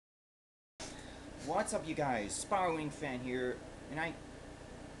What's up, you guys? Spiraling Fan here, and I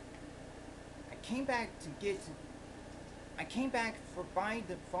came back to get. I came back for buying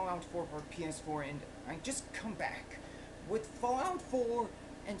the Fallout 4 for PS4, and I just come back with Fallout 4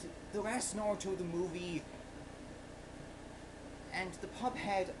 and the last Naruto the movie and the pub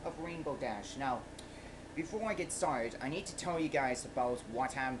head of Rainbow Dash. Now, before I get started, I need to tell you guys about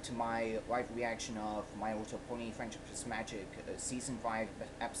what happened to my live reaction of My Little Pony Friendship is Magic, Season 5,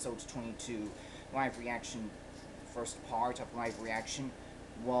 Episode 22, live reaction, first part of live reaction.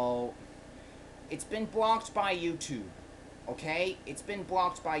 Well, it's been blocked by YouTube, okay? It's been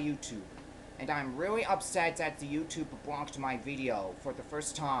blocked by YouTube. And I'm really upset that the YouTube blocked my video for the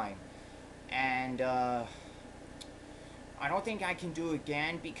first time. And, I don't think I can do it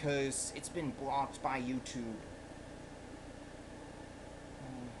again because it's been blocked by YouTube.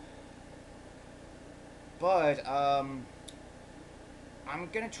 But, I'm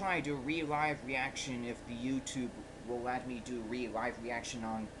gonna try to do a real live reaction if the YouTube will let me do a real live reaction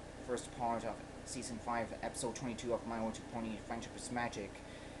on first part of Season 5, Episode 22 of My Little Pony Friendship is Magic.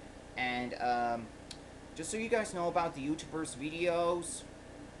 And, just so you guys know about the YouTubers' videos,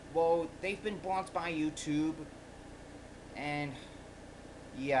 well, they've been blocked by YouTube. And,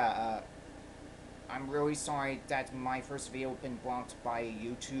 yeah, I'm really sorry that my first video has been blocked by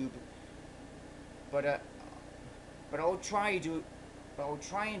YouTube. But I'll try and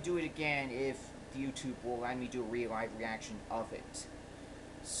do it again if the YouTube will let me do a real live reaction of it.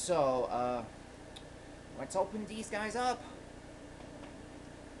 So, let's open these guys up.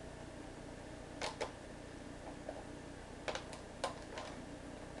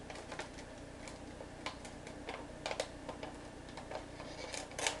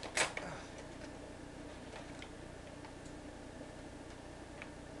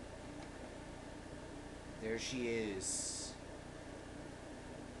 There she is.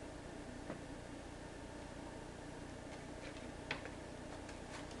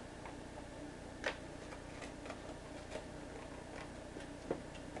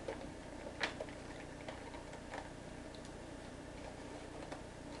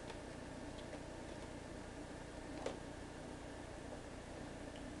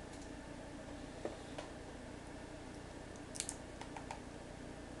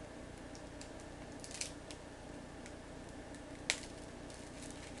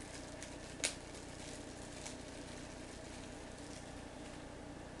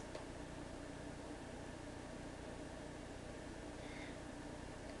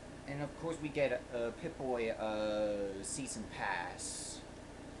 And of course we get a Pip-Boy season pass.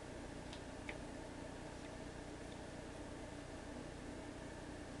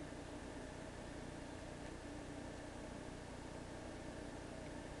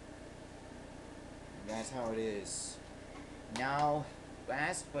 And that's how it is. Now,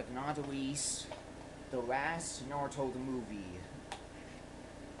 last but not least, the last Naruto the movie.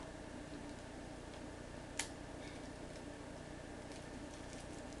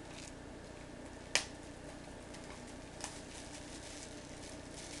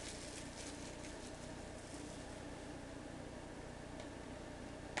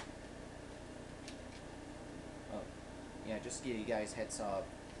 Yeah, just to give you guys heads up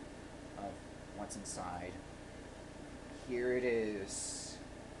of what's inside. Here it is.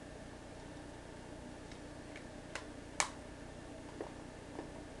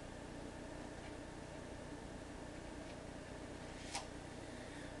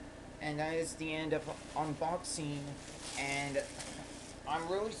 And that is the end of unboxing, and I'm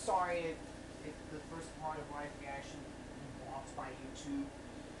really sorry if the first part of live reaction was blocked by YouTube.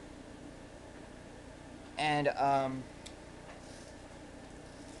 And,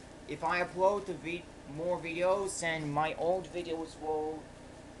 if I upload more videos, then my old videos will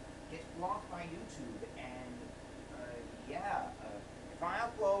get blocked by YouTube. And, yeah, if I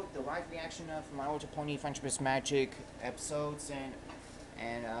upload the live reaction of My Little Pony Friendship is Magic episodes,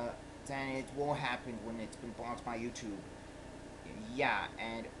 and then it will happen when it's been blocked by YouTube. Yeah,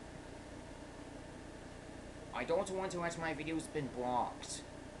 and I don't want to let my videos been blocked.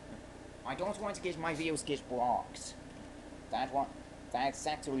 I don't want to get my videos get blocked. That's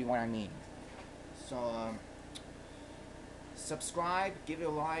actually what I mean. So, subscribe, give it a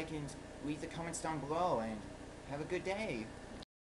like, and leave the comments down below, and have a good day.